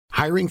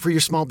Hiring for your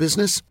small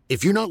business?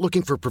 If you're not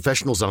looking for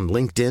professionals on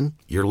LinkedIn,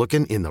 you're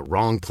looking in the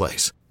wrong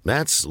place.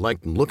 That's like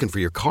looking for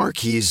your car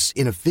keys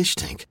in a fish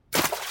tank.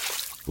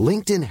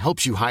 LinkedIn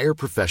helps you hire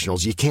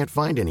professionals you can't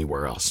find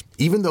anywhere else,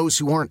 even those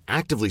who aren't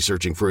actively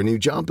searching for a new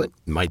job but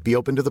might be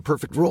open to the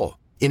perfect role.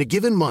 In a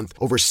given month,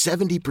 over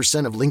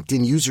 70% of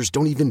LinkedIn users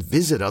don't even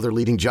visit other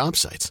leading job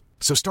sites.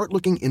 So start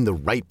looking in the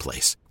right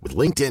place. With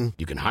LinkedIn,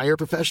 you can hire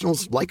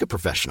professionals like a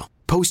professional.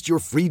 Post your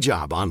free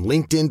job on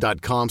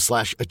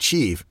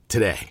linkedin.com/achieve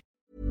today.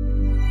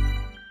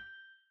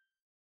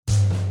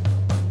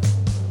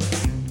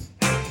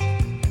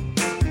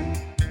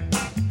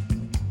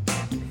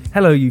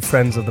 Hello, you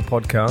friends of the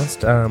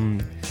podcast.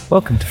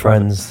 Welcome to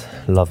Friends,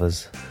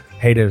 lovers,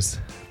 haters,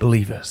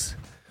 believers.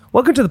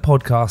 Welcome to the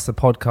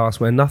podcast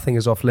where nothing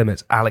is off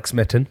limits. Alex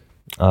Mitten.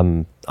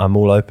 I'm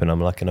all open.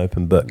 I'm like an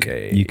open book.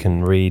 Okay. You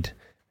can read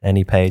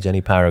any page, any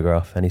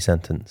paragraph, any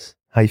sentence.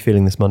 How are you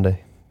feeling this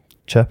Monday?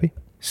 Chirpy?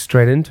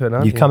 Straight into it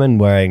now. You come in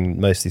wearing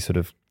mostly sort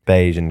of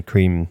beige and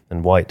cream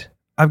and white.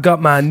 I've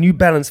got my New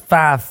Balance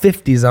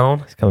 550s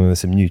on. It's coming with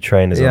some new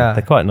trainers Yeah. on.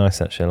 They're quite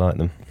nice actually. I like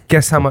them.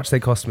 Guess how much they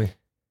cost me?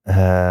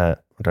 I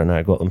don't know.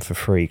 I got them for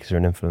free because you're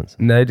an influencer.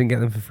 No, didn't get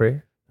them for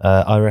free.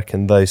 I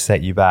reckon those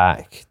set you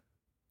back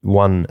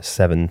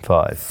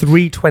 $175.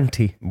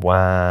 $320.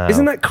 Wow.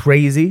 Isn't that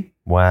crazy?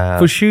 Wow.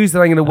 For shoes that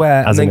I'm going to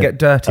wear and then get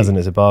dirty. As in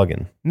it's a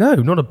bargain No,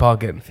 not a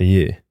bargain. for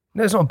you.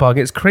 No, it's not a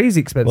bargain. It's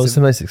crazy expensive. What's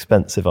the most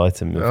expensive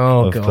item of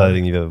God.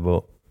 clothing you've ever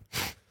bought?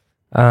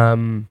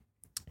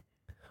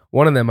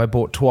 One of them I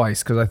bought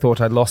twice because I thought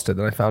I'd lost it,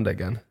 then I found it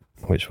again.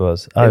 Which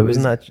was? It Oh, was-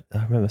 wasn't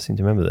that? I seem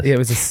to remember this. Yeah, it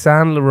was a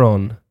Saint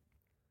Laurent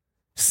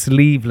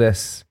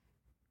sleeveless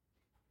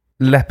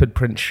leopard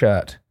print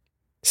shirt.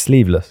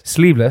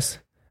 Sleeveless.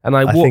 And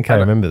I think I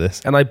remember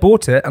this. And I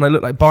bought it, and I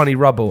looked like Barney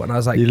Rubble, and I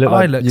was like, You look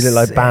I like look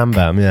sick. Bam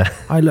Bam, yeah.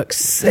 I look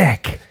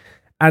sick.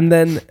 And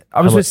then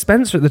I was with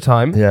Spencer at the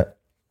time, Yeah.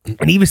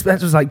 and even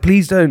Spencer was like,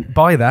 please don't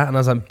buy that. And I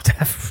was like,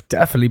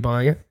 definitely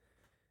buying it.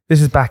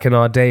 This is back in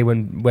our day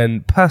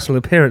when personal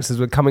appearances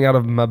were coming out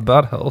of my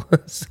butthole.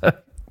 So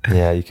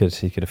Yeah, you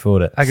could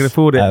afford it. I could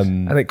afford it,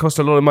 and it cost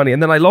a lot of money.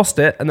 And then I lost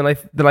it, and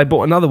then I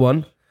bought another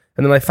one,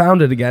 and then I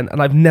found it again,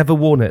 and I've never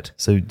worn it.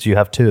 So do you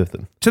have two of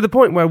them? To the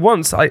point where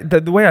once,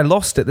 the way I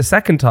lost it the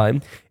second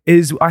time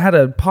is I had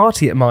a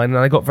party at mine, and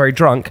I got very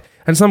drunk,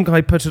 and some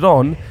guy put it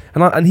on,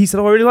 and he said,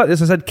 oh, I really like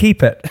this. I said,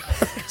 keep it.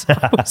 So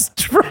I was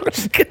drunk.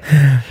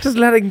 Just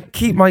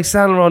keep my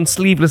Saint Laurent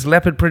sleeveless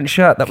leopard print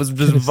shirt. That was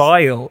just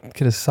vile.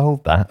 Could have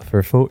sold that for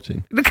a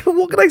fortune. Look,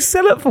 what can I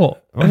sell it for?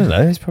 I don't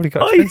know. It's probably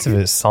quite expensive.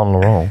 It's Saint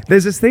Laurent.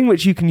 There's this thing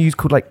which you can use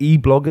called like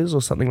e-bloggers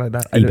or something like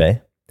that.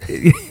 eBay.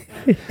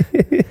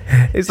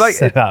 It's like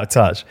So out of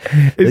touch.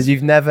 That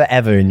you've never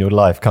ever in your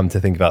life come to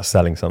think about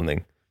selling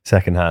something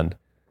secondhand.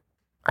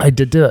 I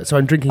did do it. So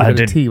I'm drinking a bit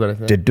of tea when I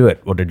think. Did do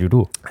it. What did you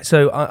do?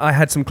 So I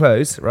had some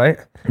clothes, right?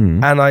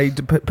 And I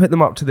put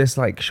them up to this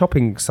like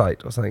shopping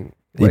site or something.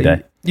 where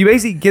eBay. You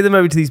basically give them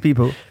over to these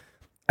people,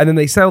 and then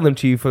they sell them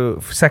to you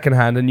for second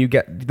hand, and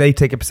they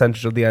take a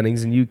percentage of the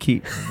earnings, and you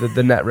keep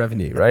the net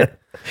revenue, right?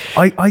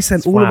 I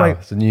sent all of my.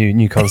 It's a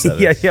new concept.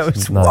 Yeah.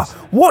 It's nice.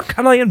 What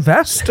can I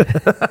invest?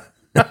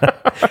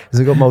 Has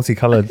it got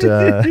multicolored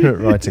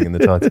writing in the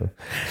title?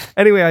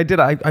 Anyway, I did.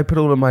 I put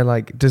all of my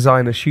like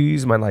designer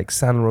shoes, my like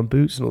Saint Laurent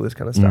boots, and all this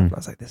kind of stuff. And I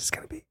was like, this is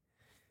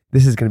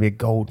gonna be a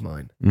gold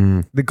mine.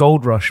 The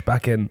gold rush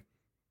back in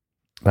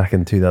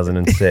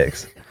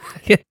 2006.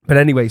 But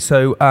anyway,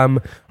 so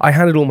I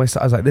handed all my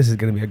stuff. I was like, this is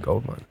gonna be a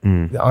gold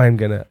mine. I'm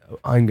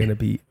gonna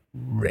be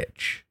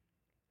rich.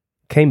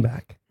 Came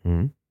back.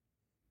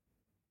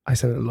 I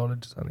sent a lot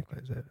of designer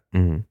clothes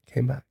over.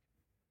 Came back.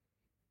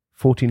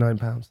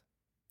 £49.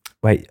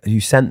 Wait, you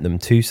sent them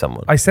to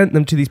someone? I sent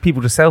them to these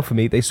people to sell for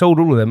me. They sold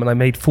all of them, and I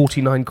made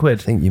 49 quid.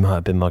 I think you might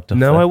have been mugged off.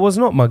 No, there. I was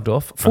not mugged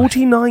off.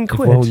 49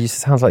 quid. Well, it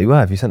sounds like you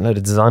were. If you sent a load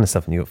of designer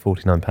stuff and you got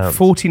 £49.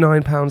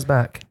 £49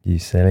 back. You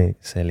silly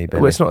Billy.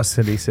 Well, it's not a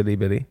silly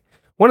Billy.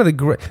 One of the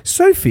great...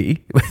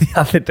 Sophie, the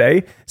other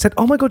day, said,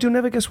 oh my God, you'll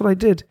never guess what I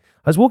did.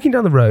 I was walking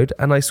down the road,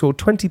 and I saw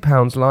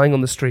 £20 lying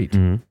on the street.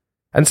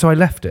 And so I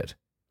left it.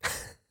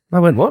 I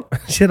went, what?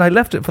 She said, I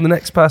left it for the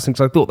next person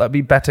because I thought that'd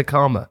be better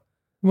karma.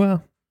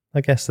 Well,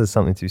 I guess there's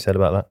something to be said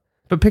about that.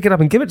 But pick it up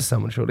and give it to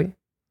someone, surely.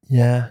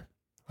 Yeah.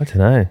 I don't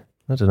know.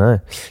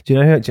 Do you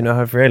know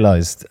how I've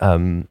realised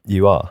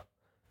you are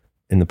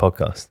in the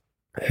podcast?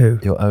 Who?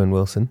 You're Owen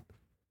Wilson.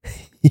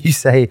 You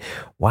say,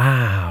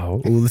 wow,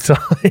 all the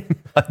time.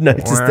 I've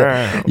noticed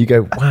it. You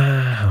go,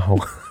 wow.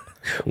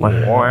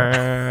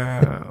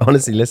 Wow.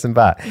 Honestly, listen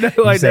back. No,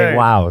 you I say don't.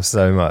 wow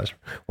so much.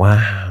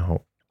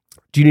 Wow.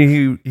 Do you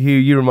know who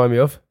you remind me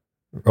of?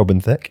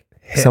 Robin Thicke.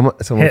 Someone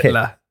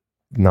Hitler.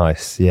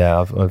 Nice. Yeah,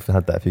 I've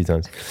had that a few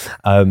times.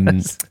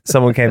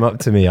 Someone came up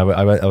to me. I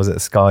was at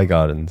Sky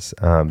Gardens.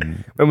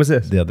 When was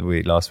this?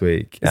 Last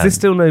week. Is this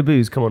still no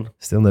booze? Come on.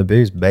 Still no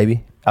booze,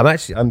 baby.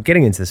 I'm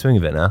getting into the swing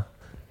of it now.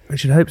 I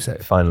should hope so.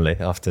 Finally,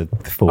 after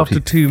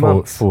 2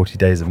 months. 40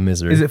 days of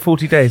misery. Is it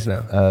 40 days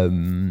now?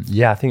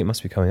 Yeah, I think it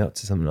must be coming up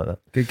to something like that.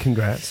 Good,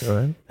 congrats. All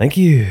right. Thank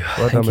you.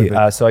 Well Thank done, you.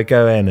 baby. So I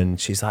go in and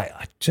she's like,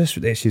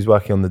 she's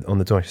working on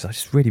the door. She's like, I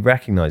just really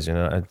recognise you.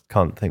 I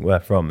can't think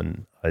where from.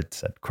 And I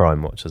said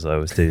Crime Watch, as I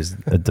always do, is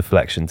a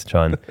deflection to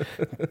try and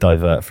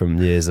divert from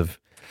years of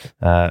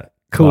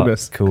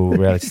Coolness. cool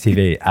reality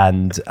TV.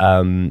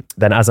 And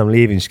then as I'm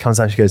leaving, she comes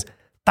out and she goes,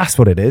 that's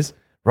what it is,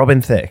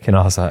 Robin Thicke. And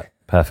I was like,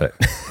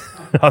 perfect.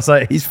 I was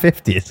like, he's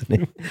 50, isn't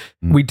he?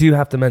 We do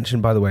have to mention,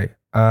 by the way,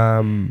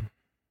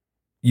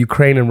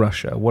 Ukraine and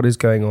Russia. What is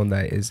going on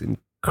there is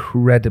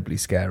incredibly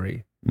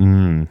scary.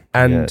 And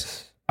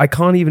yes. I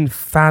can't even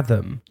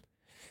fathom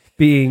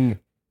being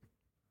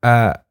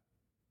a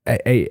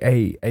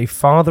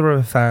father of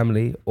a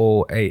family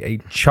or a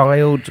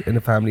child in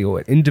a family or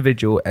an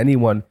individual,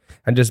 anyone,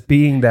 and just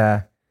being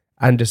there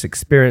and just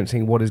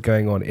experiencing what is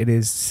going on. It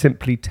is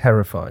simply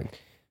terrifying.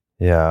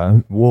 Yeah,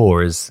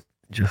 war is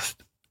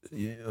just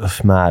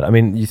mad. I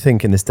mean, you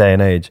think in this day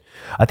and age,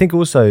 I think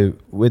also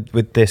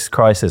with this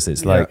crisis,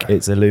 it's like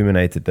it's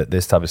illuminated that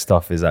this type of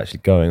stuff is actually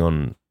going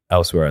on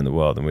elsewhere in the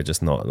world and we're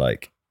just not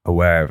like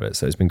aware of it.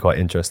 So it's been quite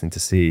interesting to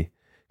see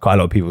quite a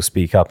lot of people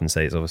speak up and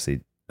say it's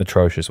obviously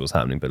atrocious what's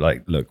happening, but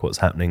like, look what's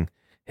happening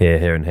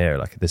here and here.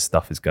 Like, this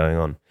stuff is going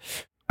on.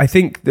 I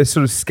think the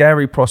sort of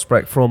scary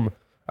prospect from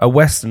a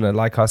Westerner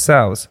like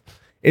ourselves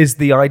is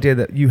the idea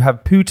that you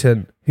have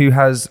Putin, who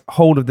has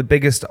hold of the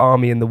biggest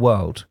army in the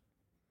world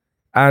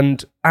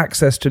and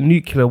access to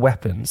nuclear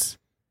weapons,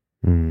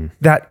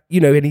 that, you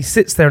know, and he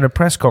sits there in a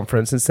press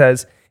conference and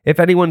says, if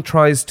anyone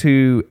tries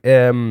to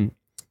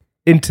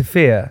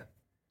interfere,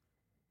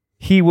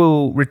 he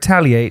will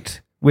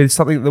retaliate with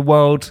something that the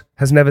world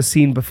has never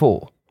seen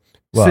before.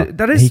 Well, so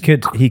that is,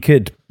 he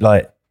could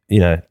like, you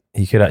know,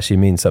 he could actually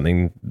mean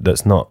something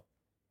that's not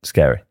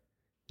scary.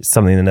 It's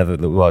something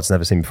the world's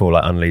never seen before,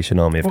 like unleash an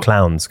army of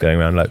clowns going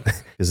around, like,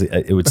 because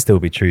it would still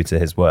be true to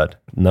his word.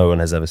 No one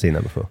has ever seen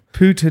that before.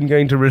 Putin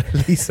going to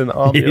release an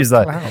army of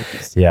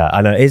clowns. Yeah,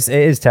 I know. It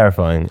is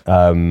terrifying.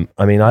 I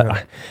mean,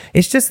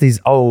 it's just these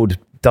old,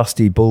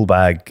 dusty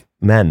bullbag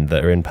men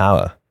that are in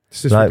power.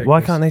 Like,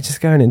 why can't they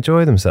just go and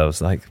enjoy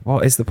themselves? Like,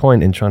 what is the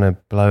point in trying to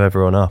blow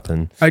everyone up?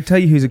 And I tell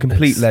you who's a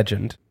complete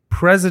legend.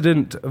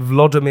 President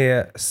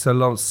Vladimir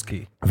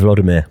Zelensky.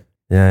 Vladimir.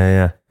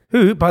 Yeah.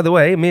 Who, by the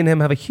way, me and him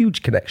have a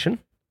huge connection.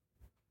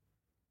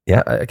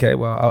 Yeah. Okay,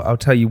 well, I'll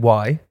tell you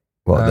why.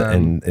 What,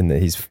 in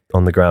that he's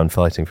on the ground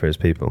fighting for his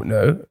people?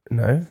 No.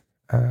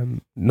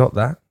 Not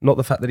that. Not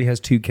the fact that he has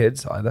 2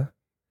 kids either.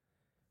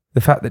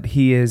 The fact that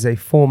he is a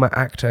former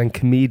actor and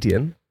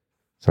comedian.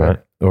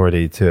 Right.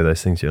 Already 2 of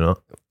those things you're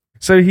not.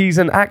 So he's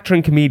an actor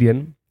and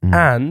comedian,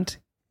 and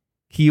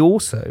he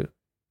also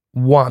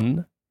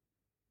won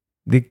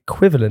the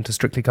equivalent of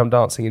Strictly Come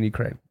Dancing in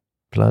Ukraine.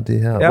 Bloody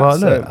hell! Yeah, well,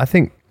 so look, I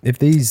think if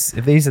these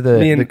are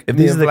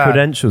the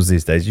credentials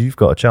these days, you've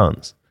got a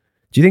chance.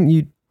 Do you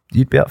think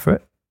you'd be up for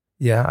it?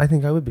 Yeah, I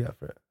think I would be up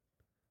for it.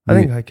 I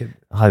think I could.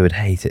 I would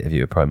hate it if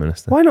you were Prime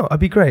Minister. Why not? I'd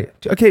be great.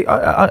 Okay,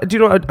 do you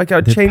know what?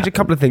 I'd change a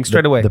couple of things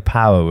straight away. The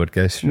power would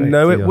go straight.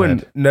 No, to it your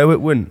wouldn't. head. No, it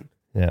wouldn't.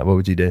 Yeah, what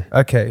would you do?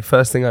 Okay,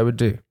 first thing I would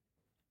do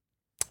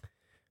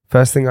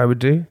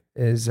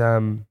is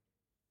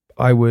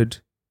I would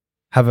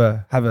have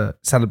a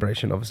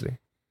celebration, obviously.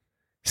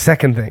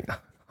 Second thing,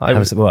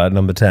 at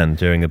number 10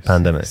 during a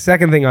pandemic?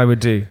 Second thing I would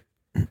do.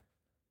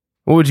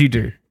 What would you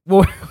do?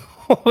 What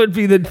would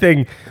be the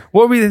thing?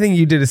 What would be the thing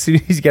you did as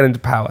soon as you get into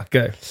power?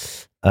 Go.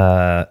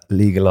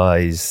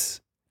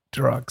 Legalize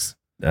drugs.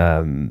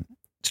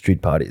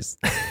 Street parties.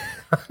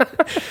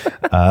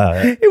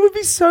 It would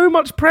be so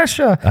much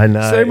pressure. I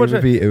know. So much.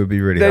 It would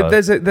be really hard.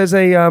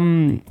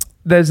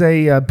 There's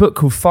a book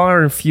called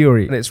Fire and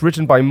Fury, and it's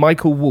written by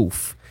Michael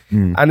Wolff.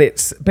 And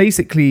it's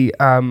basically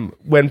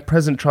when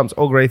President Trump's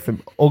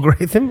algorithm.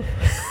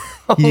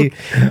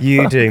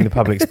 You doing the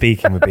public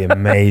speaking would be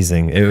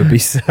amazing. It would be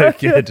so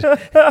good.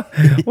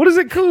 What is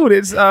it called?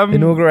 It's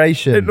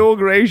inauguration.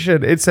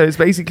 It's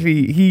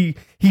basically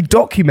he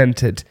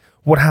documented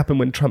what happened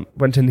when Trump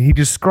went in. He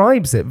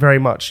describes it very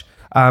much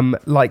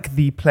like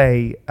the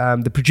play,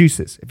 The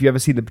Producers. If you ever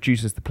seen The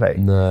Producers, the play.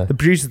 No. The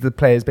Producers, the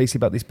play is basically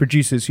about these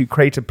producers who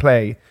create a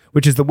play,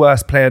 which is the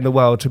worst play in the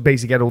world, to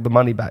basically get all the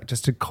money back,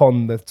 just to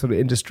con the sort of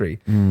industry.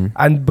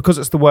 And because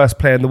it's the worst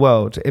play in the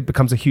world, it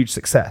becomes a huge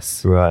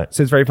success. Right.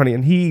 So it's very funny.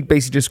 And he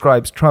basically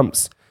describes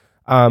Trump's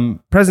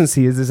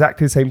presidency as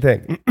exactly the same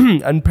thing.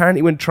 And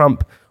apparently when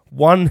Trump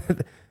won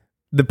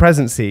the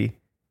presidency,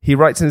 he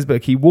writes in his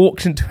book, he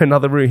walked into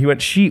another room. He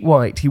went sheet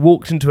white. He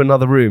walked into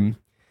another room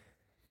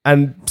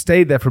and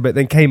stayed there for a bit,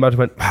 then came out and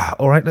went,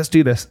 all right, let's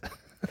do this.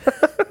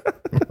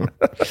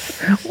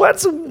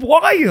 That's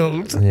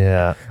wild.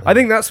 Yeah. I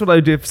think that's what I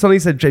would do. If somebody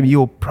said, Jamie,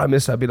 you're Prime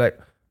Minister, I'd be like,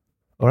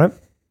 all right.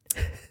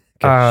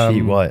 Get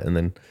sheet white and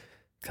then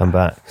come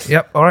back.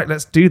 Yep, all right,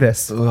 let's do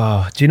this.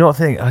 Oh, do you not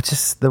think,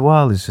 the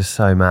world is just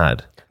so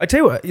mad. I tell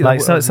you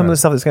what. Some of the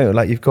stuff that's going on,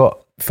 like you've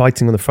got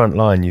fighting on the front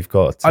line, you've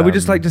got... I would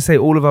just like to say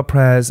all of our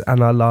prayers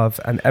and our love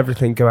and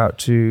everything go out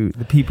to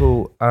the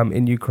people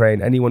in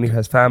Ukraine, anyone who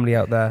has family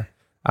out there.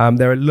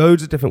 There are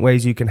loads of different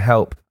ways you can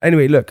help.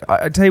 Anyway, look,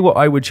 I tell you what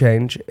I would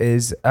change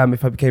is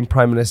if I became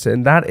Prime Minister,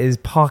 and that is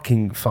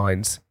parking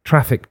fines,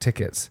 traffic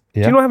tickets.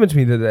 Yeah. Do you know what happened to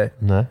me the other day?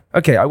 No.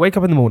 Okay, I wake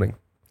up in the morning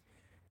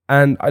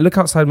and I look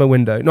outside my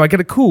window. No, I get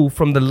a call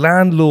from the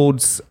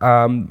landlord's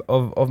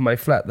of my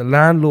flat, the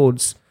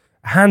landlord's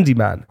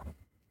handyman,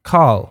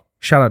 Carl.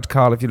 Shout out to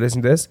Carl if you're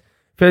listening to this.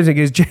 First thing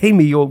is,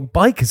 Jamie, your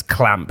bike is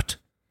clamped.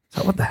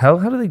 So what the hell?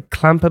 How do they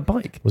clamp a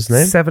bike? What's his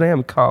name? 7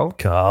 a.m. Carl.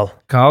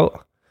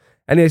 Carl.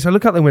 Anyway, so I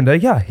look out the window.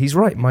 Yeah, he's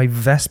right. My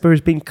Vespa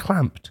is being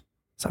clamped.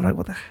 So I'm like,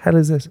 what the hell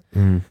is this?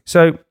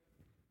 So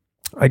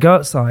I go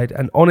outside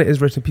and on it is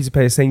written a piece of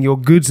paper saying your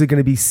goods are going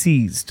to be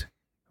seized.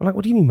 I'm like,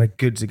 what do you mean my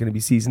goods are going to be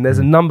seized? And there's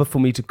a number for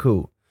me to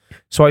call.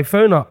 So I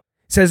phone up.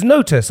 It says,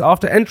 notice,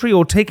 after entry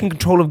or taking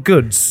control of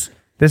goods.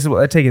 This is what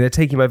they're taking. They're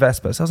taking my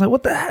Vespa. So I was like,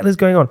 what the hell is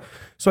going on?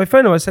 So I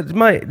phoned him. I said,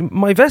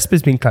 my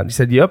Vespa's been clamped. He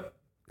said, yep.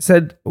 I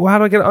said, well, how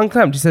do I get it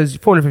unclamped? He says,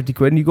 450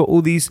 quid and you got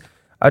all these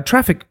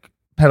traffic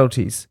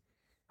penalties.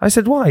 I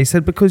said, why? He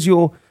said, because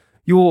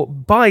your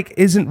bike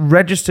isn't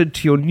registered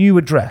to your new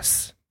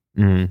address.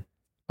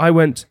 I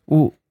went,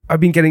 well, I've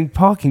been getting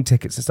parking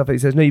tickets and stuff. He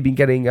says, no, you've been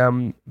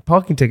getting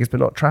parking tickets,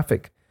 but not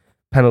traffic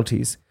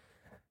penalties.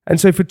 And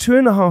so for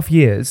 2.5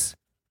 years,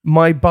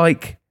 my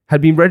bike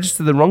had been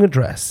registered to the wrong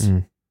address.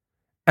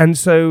 And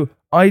so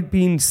I'd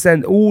been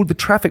sent, all the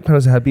traffic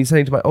penalties I had been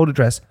sent to my old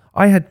address.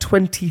 I had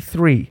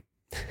 23.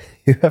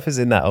 Whoever's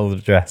in that old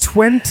address.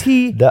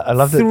 23. I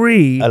love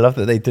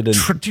that they didn't.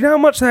 Do you know how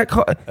much that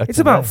cost? It's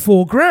about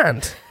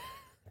 $4,000.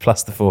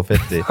 Plus the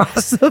 450.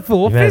 Plus the 450.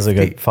 You may as well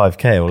go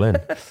 5k all in.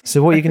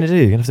 So what are you going to do?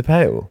 You're going to have to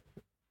pay it all?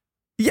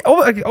 Yeah,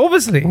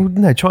 obviously. Well,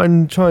 no, try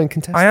and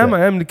contest I am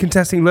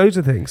it. Loads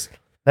of things.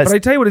 But I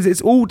tell you what,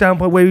 it's all down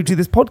by the way we do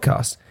this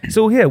podcast. It's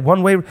all here,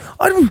 one way.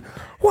 I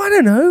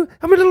don't know.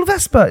 I'm a little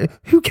Vespa.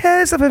 Who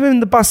cares if I'm in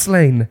the bus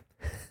lane?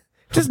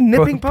 Just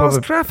nipping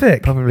past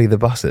traffic. Probably the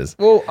buses.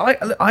 Well,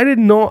 I did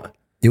not.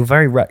 You're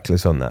very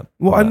reckless on that.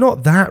 Well, I'm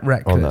not that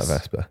reckless. On that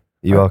Vespa.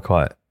 You are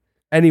quite.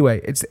 Anyway,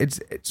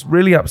 it's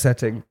really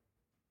upsetting.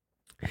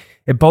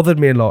 It bothered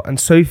me a lot. And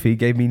Sophie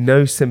gave me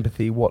no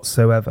sympathy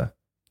whatsoever.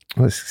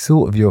 Well, it's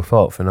sort of your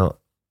fault for not.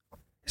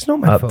 It's not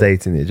my fault.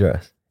 Updating the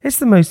address. It's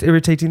the most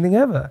irritating thing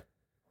ever.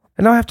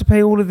 And now I have to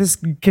pay all of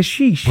this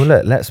cashish. Well,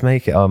 look, let's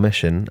make it our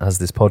mission as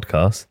this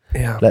podcast.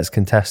 Yeah. Let's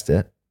contest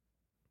it.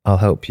 I'll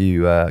help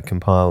you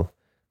compile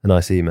a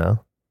nice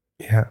email.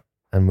 Yeah.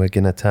 And we're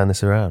going to turn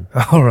this around.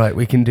 All right,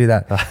 we can do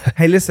that.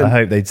 Hey, listen. I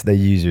hope they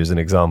use you as an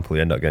example.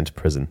 You end up going to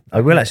prison.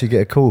 I will actually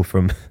get a call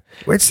from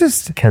it's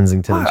just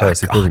Kensington and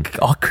Chelsea prison.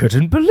 I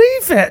couldn't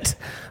believe it.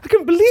 I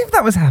couldn't believe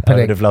that was happening.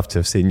 I would have loved to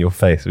have seen your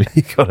face when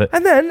you got it.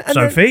 And then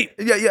Sophie,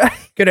 yeah.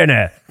 Get in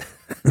here.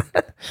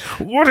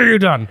 What have you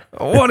done?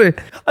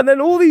 And then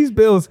all these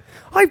bills.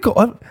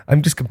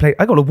 I'm just complaining.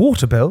 I got a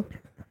water bill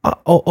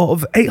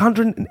of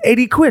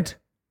 880 quid.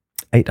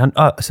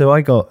 800. So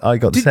I got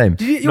the same.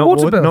 Did you get your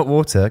water bill? Not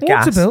water.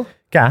 Gas. Bill.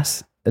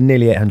 Gas.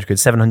 Nearly 800 quid.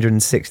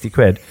 760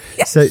 quid.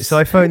 Yes. So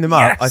I phoned them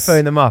up. Yes. I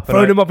phoned them up.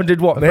 Phoned them up and did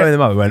what? I phoned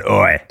them up and went,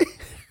 oi.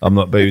 I'm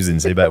not boozing,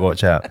 so you better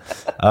watch out.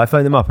 I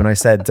phoned them up and I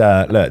said,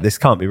 look, this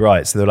can't be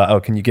right. So they're like,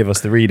 oh, can you give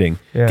us the reading?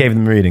 Yeah. Gave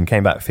them the reading,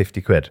 came back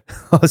 50 quid.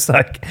 I was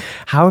like,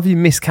 how have you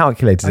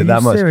miscalculated it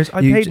that much? Serious?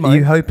 I paid mine. Are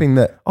you hoping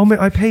that... Oh, mate,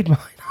 I paid mine.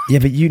 Yeah,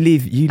 but you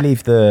leave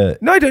the...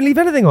 No, I don't leave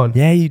anything on.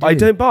 Yeah, you do. I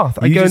don't bath.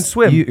 I go and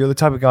swim. You're the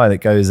type of guy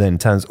that goes in,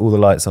 turns all the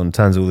lights on,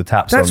 turns all the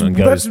taps on and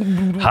goes,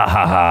 ha,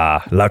 ha,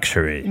 ha,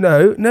 luxury.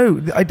 No.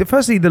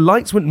 Firstly, the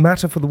lights wouldn't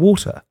matter for the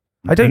water.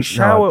 I don't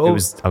shower. No,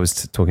 I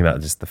was talking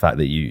about just the fact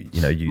that you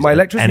use my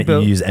electricity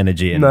bill. You use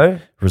energy and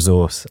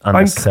resource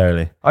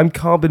unnecessarily. I'm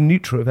carbon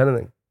neutral, if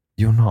anything.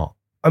 You're not.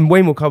 I'm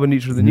way more carbon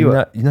neutral than you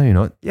are. No, you're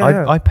not.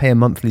 Yeah, I pay a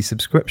monthly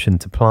subscription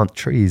to plant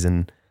trees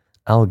and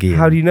algae.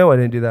 How do you know I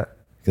don't do that?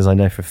 Because I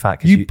know for a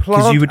fact. You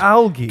plant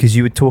algae? Because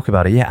you would talk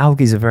about it. Yeah,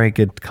 algae is a very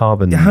good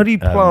carbon. Yeah, how do you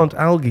plant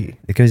algae?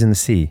 It goes in the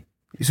sea.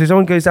 So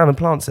someone goes down and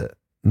plants it?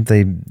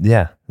 They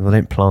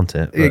don't plant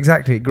it.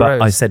 Exactly, it grows.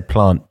 But I said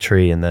plant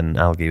tree and then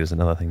algae was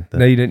another thing.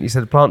 No, you didn't. You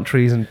said plant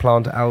trees and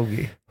plant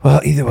algae.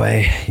 Well, either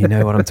way, you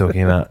know what I'm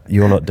talking about.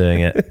 You're not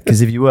doing it.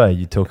 Because if you were,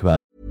 you'd talk about it.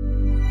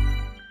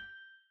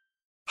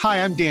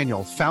 Hi, I'm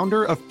Daniel,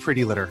 founder of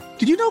Pretty Litter.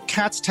 Did you know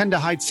cats tend to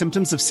hide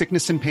symptoms of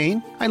sickness and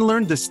pain? I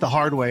learned this the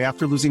hard way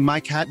after losing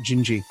my cat,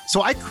 Gingy.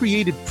 So I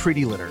created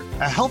Pretty Litter,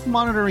 a health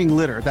monitoring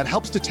litter that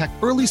helps detect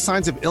early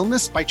signs of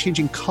illness by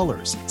changing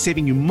colors,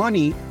 saving you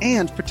money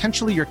and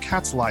potentially your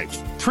cat's life.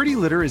 Pretty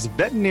Litter is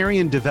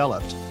veterinarian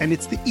developed, and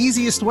it's the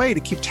easiest way to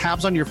keep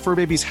tabs on your fur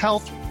baby's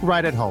health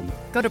right at home.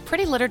 Go to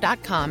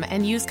prettylitter.com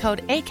and use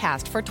code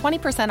ACAST for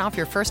 20% off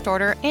your first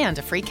order and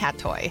a free cat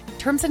toy.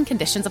 Terms and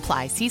conditions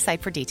apply. See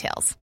site for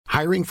details.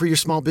 Hiring for your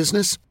small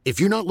business? If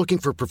you're not looking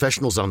for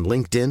professionals on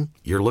LinkedIn,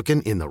 you're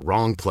looking in the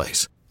wrong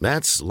place.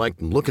 That's like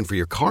looking for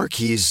your car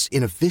keys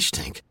in a fish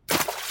tank.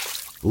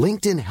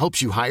 LinkedIn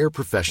helps you hire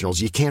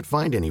professionals you can't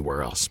find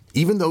anywhere else,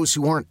 even those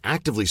who aren't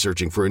actively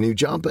searching for a new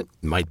job but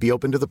might be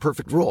open to the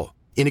perfect role.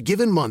 In a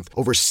given month,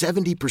 over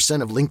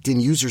 70% of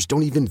LinkedIn users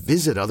don't even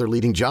visit other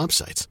leading job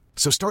sites.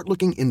 So start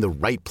looking in the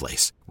right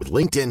place. With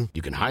LinkedIn,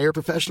 you can hire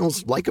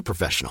professionals like a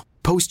professional.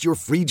 Post your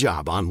free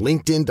job on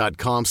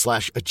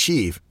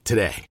linkedin.com/achieve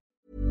today.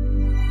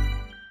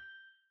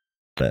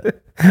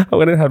 I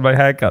went and had my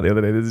hair cut the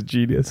other day. This is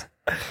genius.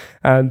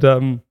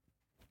 And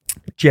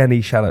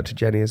Jenny, shout out to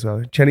Jenny as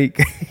well. Jenny,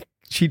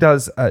 she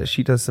does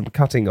some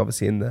cutting,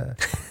 obviously, in the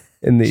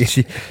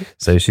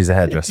So she's a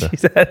hairdresser.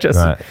 She's a hairdresser.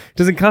 Right.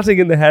 Does some cutting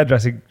in the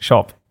hairdressing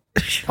shop.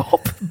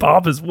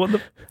 Barbers, what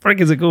the frick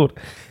is it called?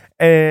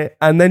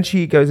 And then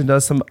she goes and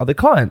does some other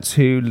clients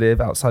who live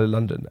outside of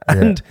London.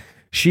 And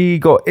she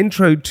got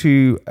intro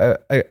to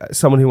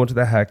someone who wanted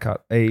their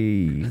haircut.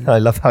 I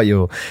love how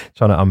you're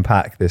trying to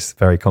unpack this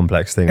very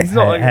complex thing. It's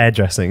not like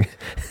hairdressing.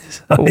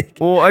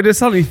 Well, I just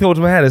suddenly thought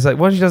in my head, it's like,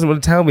 well, she doesn't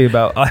want to tell me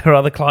about her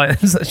other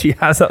clients that she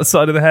has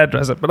outside of the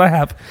hairdresser, but I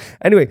have.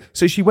 Anyway,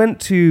 so she went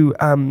to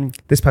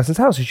this person's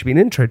house who she'd been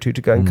intro to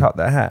go and cut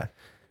their hair.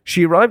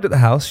 She arrived at the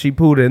house, she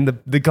pulled in,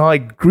 the guy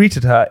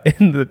greeted her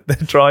in the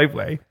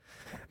driveway,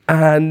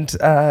 and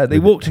they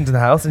walked into the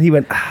house, and he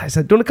went, I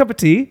said, do you want a cup of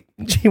tea?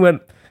 And she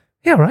went,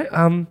 yeah, right.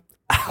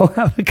 I'll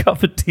have a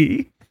cup of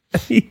tea.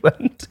 And he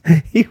went,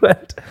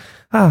 great.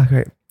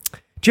 Do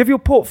you have your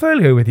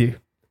portfolio with you?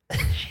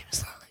 She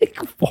was like,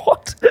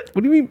 what?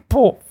 What do you mean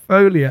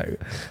portfolio?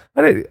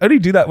 I don't only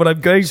do that when I'm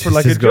going for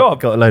like a job.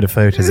 Got a load of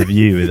photos of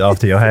you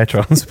after your hair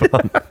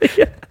transplant.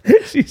 Yeah,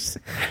 she's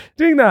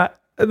doing that.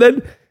 And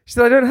then she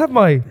said, I don't have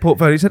my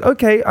portfolio. He said,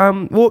 okay,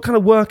 what kind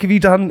of work have you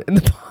done in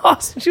the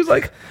past? And she was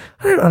like,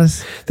 I don't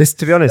understand. This,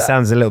 to be honest,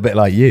 sounds a little bit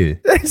like you.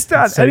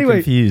 So anyway,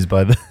 confused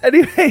by the...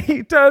 Anyway,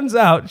 it turns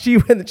out she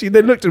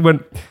then looked and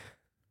went,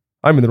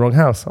 I'm in the wrong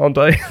house, aren't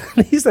I?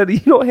 And he said, are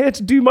you not here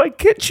to do my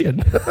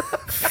kitchen?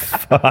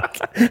 Fuck.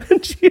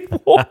 And she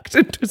walked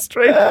into a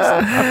stranger's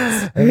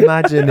house.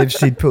 Imagine if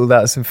she'd pulled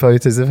out some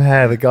photos of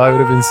hair. The guy would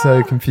have been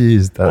so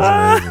confused.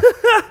 That's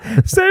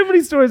amazing. So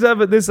many stories out,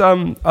 but this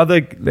other,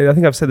 I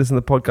think I've said this in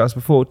the podcast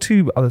before,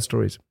 2 other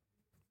stories.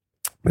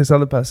 This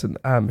other person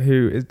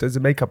who is a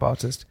makeup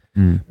artist,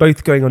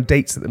 both going on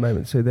dates at the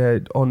moment. So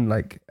they're on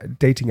like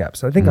dating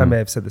apps. I think I may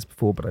have said this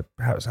before, but I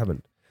perhaps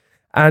haven't.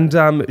 And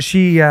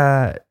she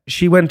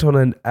went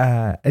on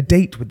a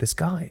date with this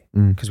guy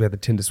because we had the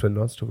Tinder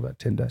swindle. I was talking about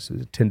Tinder, so it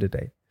was a Tinder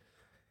date.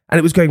 And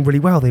it was going really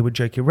well. They were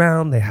joking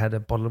around. They had a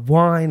bottle of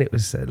wine. It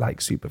was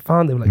like super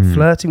fun. They were like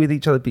flirting with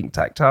each other, being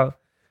tactile.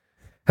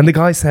 And the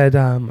guy said,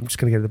 I'm just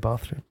going to go to the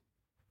bathroom.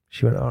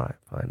 She went, all right,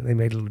 fine. And they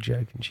made a little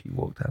joke and she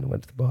walked down and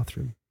went to the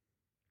bathroom.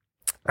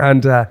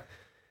 And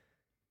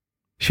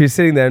she was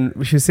sitting there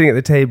and she was sitting at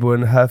the table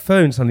and her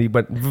phone suddenly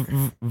went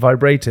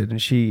vibrated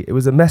and it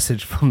was a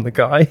message from the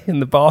guy in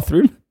the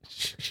bathroom.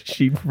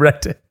 She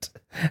read it.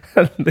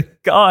 And the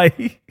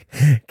guy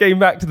came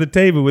back to the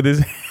table with his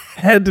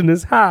head in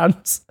his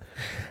hands.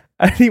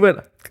 And he went,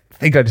 I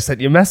think I just sent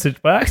you a message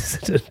by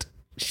accident.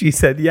 She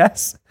said,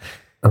 yes.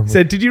 He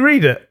said, did you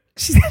read it?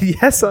 She said,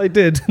 yes, I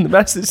did. And the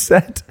message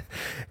said,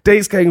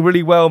 date's going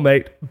really well,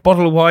 mate.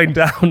 Bottle of wine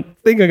down.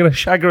 Think I'm going to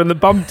shag her in the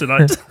bum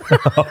tonight.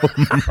 Oh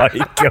my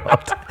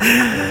God.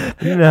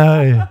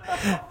 No.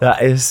 That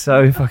is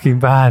so fucking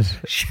bad.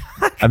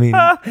 I mean,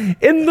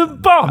 in the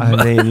bum.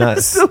 I mean,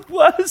 that's the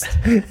worst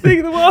thing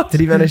in the world. Did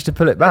he manage to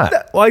pull it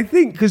back? Well, I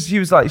think because she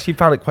was like, she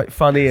found it quite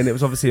funny and it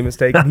was obviously a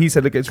mistake. And he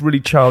said, look, it's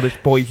really childish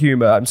boy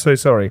humor. I'm so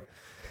sorry.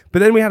 But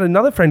then we had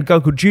another friend, a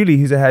girl called Julie,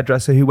 who's a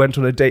hairdresser, who went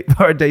on a date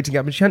via a dating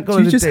app, and she hadn't gone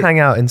on a date. Do you just hang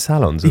out in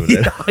salons all day?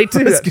 Yeah, I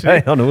do. What's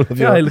going on all of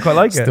your I quite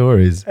like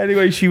stories? It.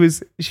 Anyway, she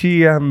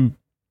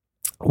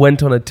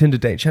went on a Tinder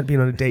date. She hadn't been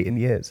on a date in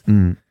years.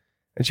 And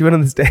she went on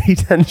this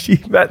date and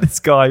she met this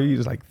guy, he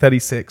was like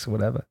 36 or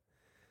whatever.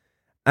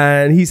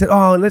 And he said,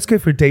 oh, let's go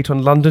for a date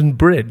on London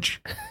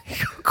Bridge.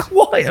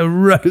 Quite a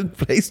rogue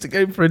place to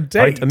go for a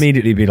date. I'd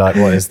immediately be like,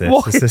 what is this?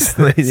 What is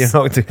this?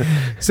 You're not doing...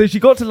 So she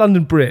got to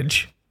London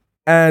Bridge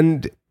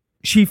and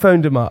she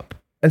phoned him up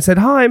and said,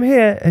 hi, I'm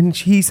here. And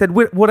he said,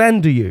 what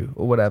end are you?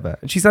 Or whatever.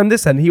 And she said,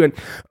 this end. And he went,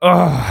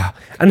 oh,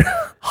 and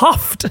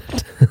huffed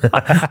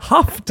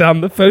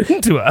down the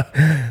phone to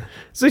her.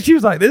 So she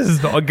was like, this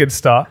is not a good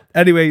start.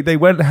 Anyway, they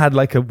went and had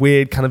like a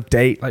weird kind of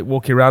date, like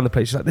walking around the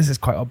place. She's like, this is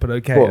quite odd, but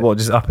okay. What,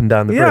 just up and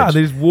down the bridge? Yeah,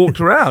 they just walked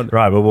around.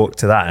 Right, we'll walk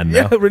to that end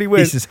now. Yeah, really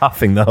weird. He's just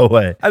huffing the whole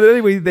way. And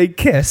anyway, they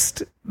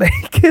kissed. They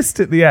kissed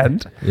at the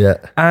end. Yeah.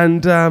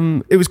 And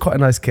it was quite a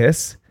nice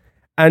kiss.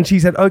 And she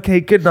said, okay,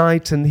 good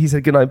night. And he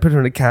said, good night, put her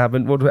in a cab.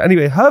 And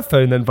anyway, her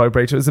phone then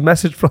vibrated. It was a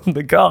message from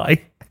the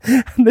guy.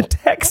 And the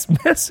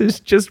text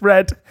message just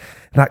read,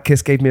 that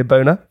kiss gave me a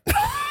boner.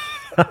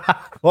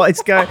 What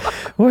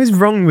is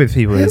wrong with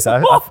people?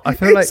 I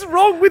feel like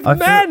wrong with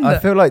men? I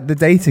feel like the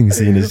dating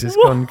scene has just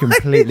gone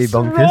completely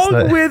bonkers. What's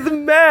wrong with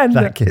men?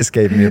 That kiss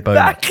gave me a boner.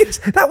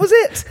 That was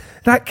it.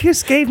 That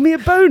kiss gave me a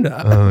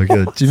boner. Oh my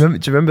God. Do you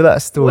remember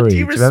that story? What do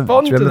you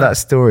respond do you remember that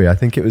story? I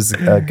think it was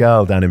a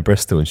girl down in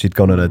Bristol and she'd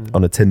gone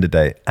on a Tinder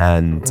date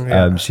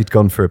and she'd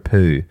gone for a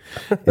poo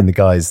in the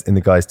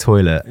guy's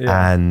toilet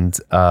and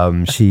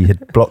she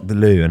had blocked the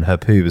loo and her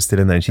poo was still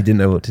in there and she didn't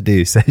know what to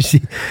do. So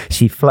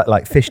she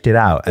fished it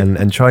out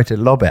and and tried to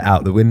lob it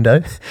out the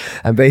window,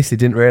 and basically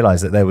didn't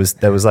realise that there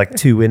was like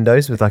two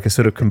windows with like a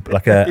sort of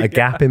a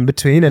gap in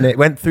between, and it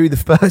went through the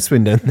first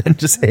window and then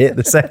just hit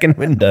the second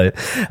window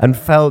and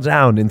fell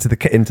down into the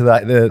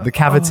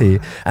cavity.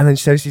 And then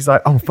she's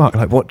like, oh fuck,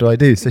 like what do I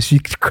do? So she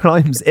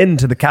climbs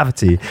into the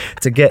cavity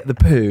to get the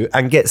poo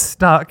and gets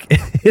stuck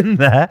in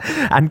there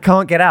and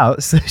can't get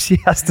out. So she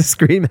has to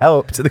scream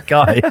help to the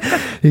guy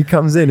who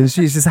comes in, and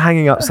she's just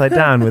hanging upside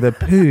down with a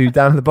poo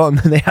down at the bottom,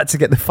 and they had to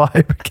get the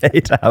fire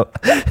brigade out.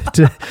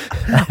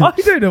 I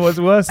don't know what's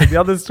worse. The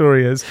other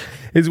story is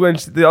when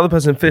the other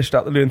person fished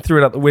out the loo and threw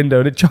it out the window,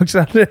 and it chucked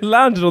out and it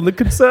landed on the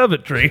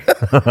conservatory.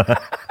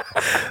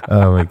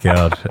 Oh my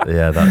god!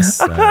 Yeah, that's.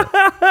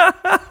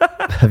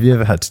 Have you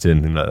ever had to do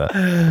anything like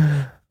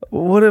that?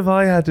 What have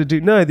I had to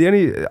do? No,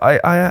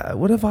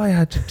 what have I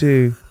had to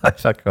do? I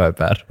felt quite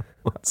bad.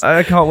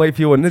 I can't wait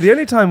for your one. No, the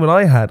only time when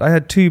I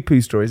had two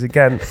poo stories.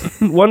 Again,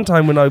 one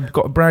time when I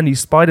got a brand new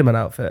Spider-Man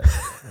outfit,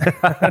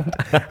 and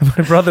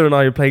my brother and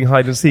I were playing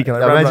hide and seek. And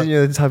I imagine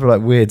you're the type of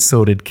like weird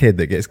sordid kid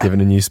that gets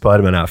given a new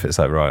Spider-Man outfit. It's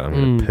like, right, I'm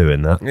going to poo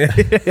in that.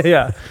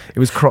 Yeah, it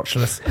was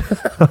crotchless.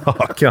 Oh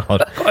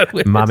god,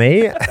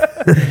 mummy,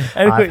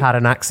 I've had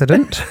an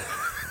accident,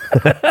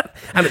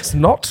 and it's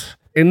not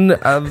in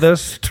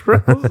the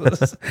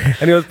trousers.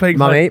 And he was playing.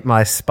 Mummy,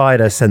 my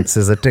spider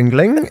senses are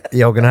tingling.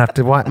 You're going to have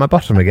to wipe my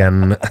bottom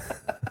again.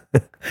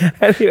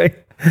 Anyway,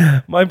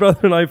 my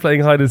brother and I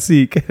playing hide and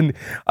seek, and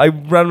I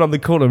ran around the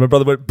corner and my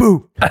brother went,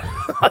 boo!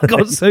 I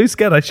got so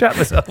scared I shat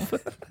myself.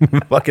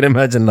 I can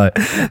imagine like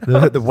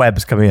the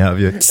webs coming out of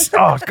you.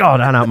 Oh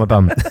God, and out my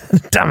bum.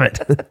 Damn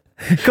it.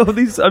 God,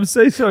 I'm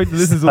so sorry that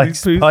this is all like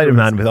these poo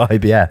Spider-Man with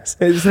IBS.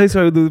 I'm so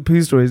sorry with the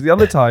poo stories. The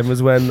other time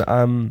was when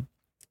I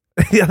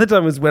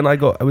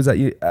was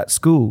at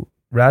school,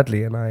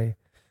 Radley, and I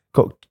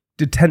got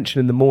detention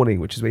in the morning,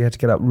 which is where you had to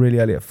get up really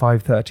early at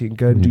 5:30 and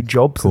go and do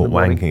jobs. Caught in the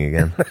morning. wanking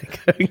again. Go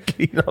and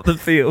clean up the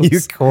fields. You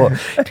caught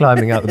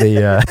climbing up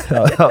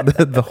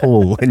the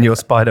hall in your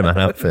Spider-Man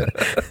outfit.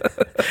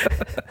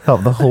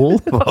 Up the hall?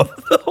 Up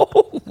the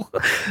hall.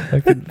 I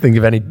couldn't think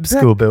of any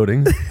school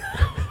buildings.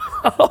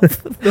 Up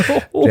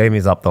the hall.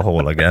 Jamie's up the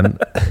hall again.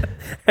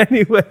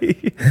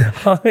 Anyway,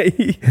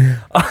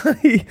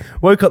 I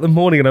woke up in the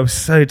morning and I was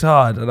so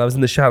tired, and I was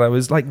in the shower. I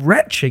was like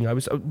retching. I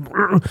was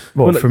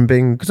from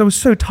being, because I was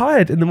so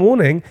tired in the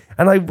morning,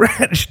 and I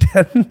retched,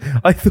 and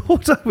I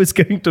thought I was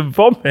going to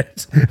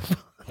vomit.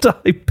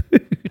 But I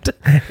pooed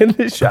in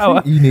the shower.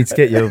 I think you need to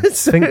get your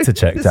sphincter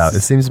checked out.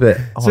 It seems a bit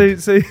odd.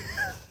 So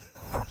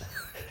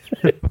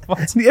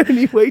the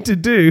only way to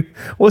do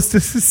was to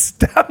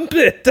stamp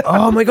it down.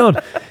 Oh my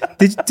god!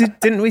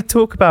 Didn't we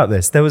talk about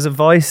this? There was a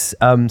Vice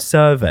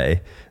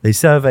survey. They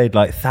surveyed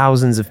like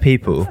thousands of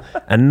people,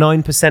 and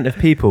 9% of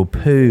people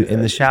poo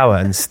in the shower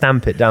and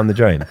stamp it down the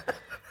drain.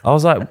 I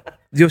was like,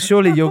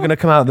 surely you're going to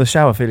come out of the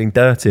shower feeling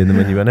dirtier than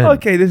when you went in.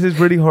 Okay, this is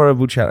really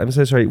horrible chat. I'm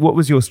so sorry. What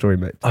was your story,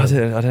 mate? I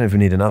don't know if we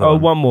need another one. Oh,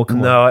 one more. Come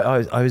on. No,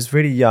 I was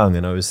really young,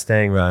 and I was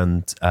staying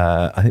around.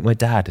 I think my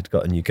dad had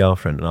got a new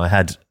girlfriend, and I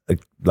had a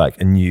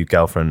new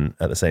girlfriend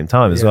at the same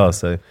time as well.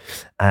 So,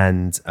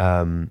 and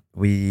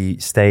we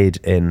stayed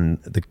in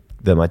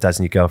my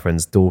dad's new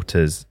girlfriend's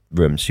daughter's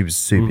room. She was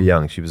super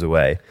young. She was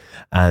away,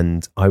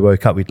 and I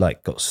woke up. We'd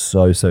like got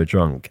so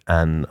drunk,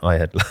 and I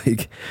had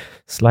like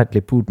slightly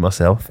pooed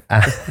myself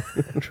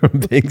from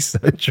being so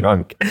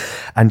drunk,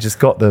 and just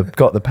got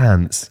the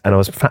pants, and I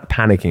was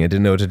panicking. I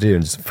didn't know what to do,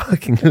 and just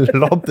fucking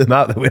lobbed them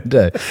out the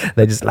window.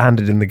 They just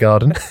landed in the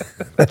garden.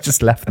 I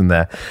just left them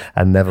there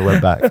and never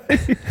went back.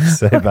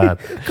 So bad.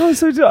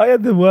 God, I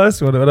had the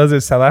worst one when I was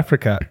in South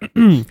Africa,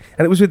 and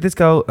it was with this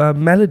girl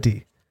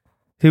Melody,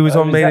 who was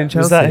on Made in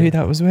Chelsea. Was that who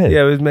that was with?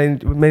 Yeah, it was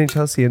Made in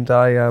Chelsea, and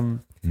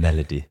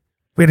Melody.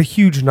 We had a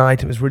huge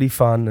night. It was really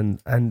fun,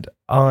 and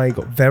I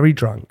got very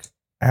drunk.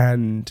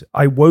 And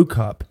I woke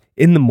up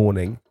in the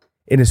morning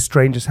in a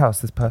stranger's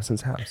house, this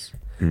person's house.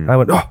 And I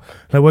went, oh!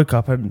 And I woke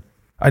up and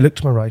I looked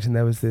to my right, and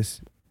there was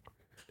this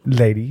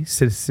lady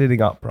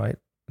sitting upright.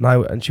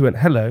 And she went,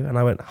 hello. And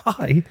I went,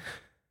 hi.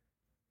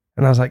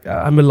 And I was like,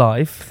 I'm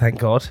alive, thank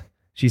God.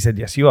 She said,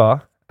 yes, you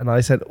are. And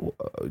I said,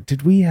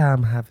 did we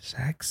have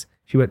sex?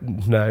 She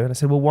went, no. And I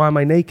said, well, why am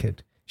I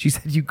naked? She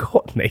said, you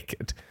got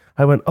naked.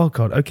 I went, oh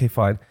God, okay,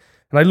 fine.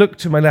 And I looked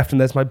to my left, and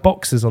there's my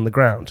boxers on the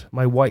ground,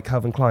 my white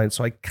Calvin Klein.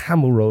 So I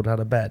camel rolled out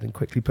of bed and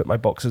quickly put my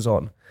boxers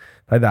on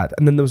like that.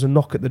 And then there was a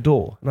knock at the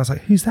door. And I was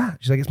like, who's that?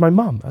 She's like, it's my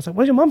mum. I was like,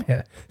 where's your mum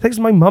here? She's like, it's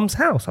my mum's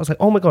house. I was like,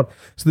 oh my God.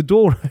 So the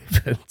door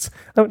opens.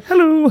 I went,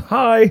 hello,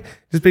 hi.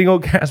 Just being all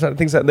gas and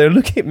things like that. They're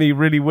looking at me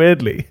really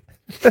weirdly.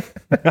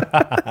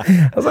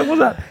 I was like, what's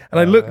that? And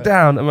I looked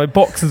down, and my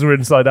boxers were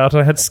inside out,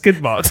 and I had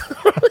skid marks.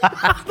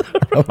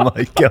 Oh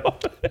my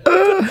God.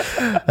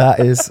 That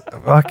is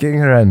fucking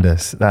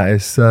horrendous. That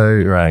is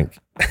so rank.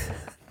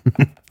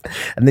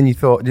 And then you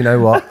thought, you know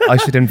what? I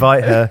should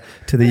invite her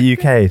to the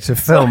UK to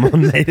film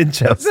on Made in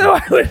Chelsea. So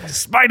I went,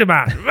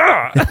 Spider-Man.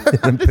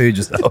 And pooed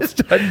yourself.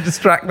 Just trying to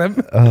distract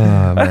them.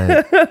 Oh,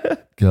 man.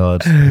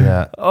 God.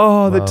 Yeah.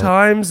 Oh, the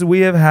times we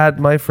have had,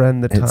 my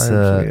friend. The times we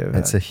have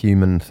It's a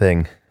human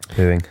thing,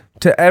 pooing.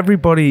 To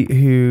everybody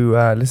who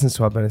listens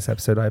to our bonus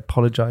episode, I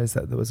apologize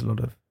that there was a lot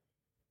of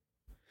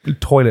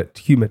toilet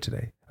humor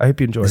today. I hope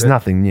you enjoyed It's it.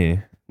 nothing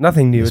new.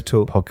 Nothing new This at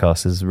all.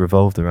 podcast has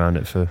revolved around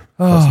it for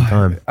quite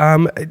some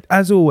time.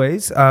 As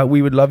always,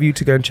 we would love you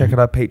to go and check out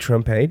our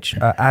Patreon page,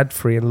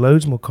 ad-free and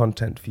loads more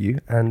content for you,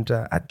 and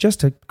at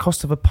just a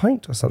cost of a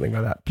pint or something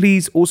like that.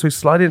 Please also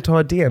slide into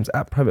our DMs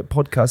at Private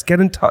Podcast. Get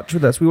in touch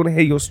with us. We want to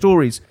hear your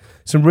stories.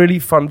 Some really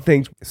fun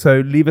things. So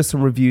leave us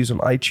some reviews on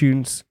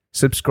iTunes.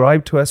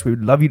 Subscribe to us. We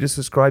would love you to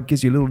subscribe.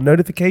 Gives you a little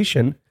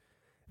notification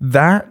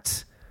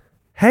that,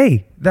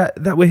 hey,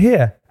 that we're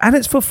here. And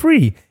it's for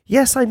free.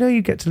 Yes, I know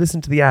you get to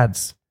listen to the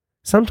ads.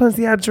 Sometimes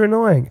the ads are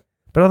annoying,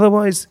 but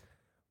otherwise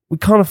we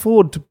can't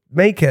afford to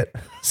make it.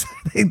 So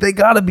they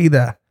gotta be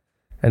there.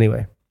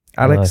 Anyway,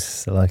 Alex,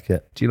 Nice, I like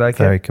it. do you like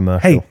Very it?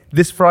 commercial. Hey,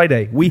 this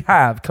Friday we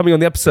have coming on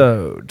the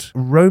episode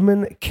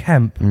Roman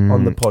Kemp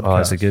on the podcast. Oh,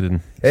 it's a good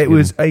one. It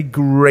was a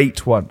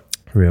great one.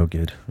 Real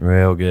good.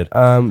 Real good.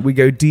 We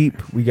go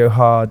deep, we go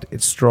hard.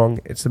 It's strong.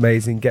 It's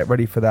amazing. Get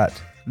ready for that.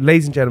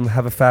 Ladies and gentlemen,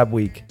 have a fab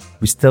week.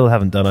 We still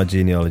haven't done our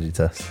genealogy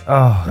test.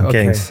 Oh, I'm okay.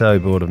 getting so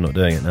bored of not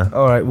doing it now.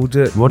 All right, we'll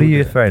do it. What are We'll you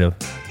do it. afraid of?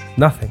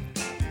 Nothing.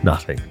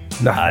 Nothing.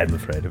 Nothing. I'm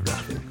afraid of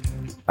nothing.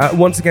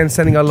 Once again,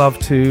 sending our love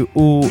to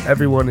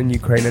everyone in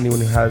Ukraine,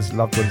 anyone who has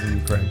loved ones in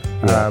Ukraine.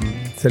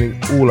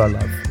 Sending all our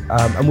love.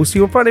 And we'll see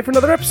you on Friday for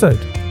another episode.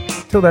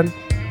 Till then,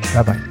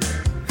 bye-bye.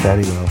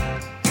 Fairly well.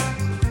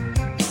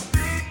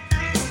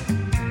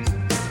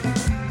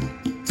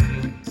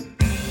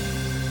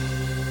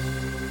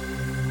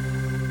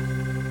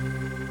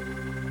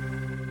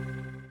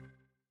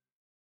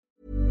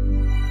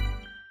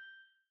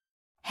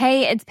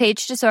 Hey, it's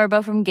Paige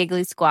DeSorbo from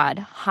Giggly Squad.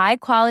 High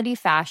quality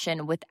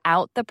fashion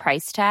without the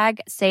price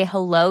tag. Say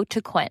hello to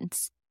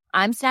Quince.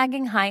 I'm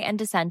snagging high-end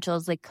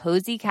essentials like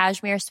cozy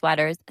cashmere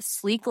sweaters,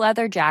 sleek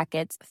leather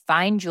jackets,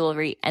 fine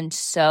jewelry, and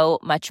so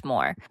much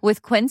more.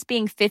 With Quince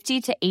being 50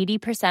 to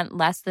 80%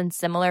 less than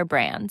similar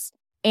brands.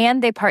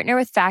 And they partner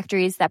with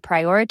factories that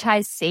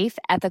prioritize safe,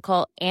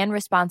 ethical, and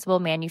responsible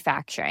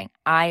manufacturing.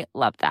 I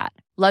love that.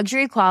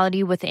 Luxury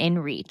quality within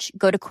reach.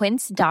 Go to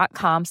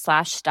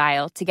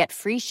quince.com/style to get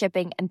free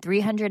shipping and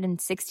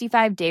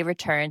 365-day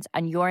returns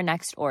on your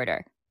next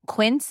order.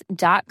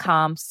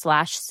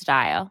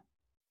 Quince.com/style.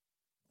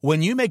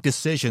 When you make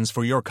decisions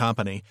for your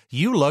company,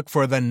 you look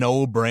for the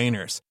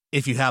no-brainers.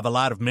 If you have a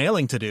lot of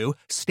mailing to do,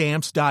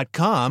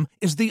 Stamps.com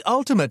is the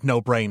ultimate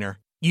no-brainer.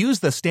 Use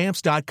the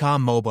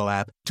Stamps.com mobile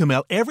app to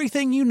mail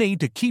everything you need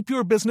to keep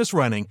your business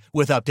running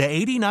with up to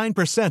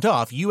 89%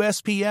 off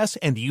USPS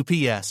and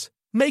UPS.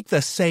 Make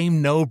the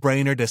same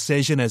no-brainer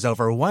decision as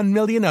over 1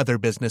 million other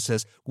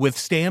businesses with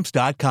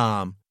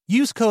Stamps.com.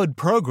 Use code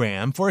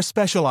PROGRAM for a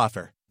special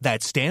offer.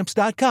 That's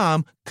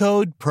Stamps.com,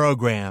 code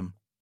PROGRAM.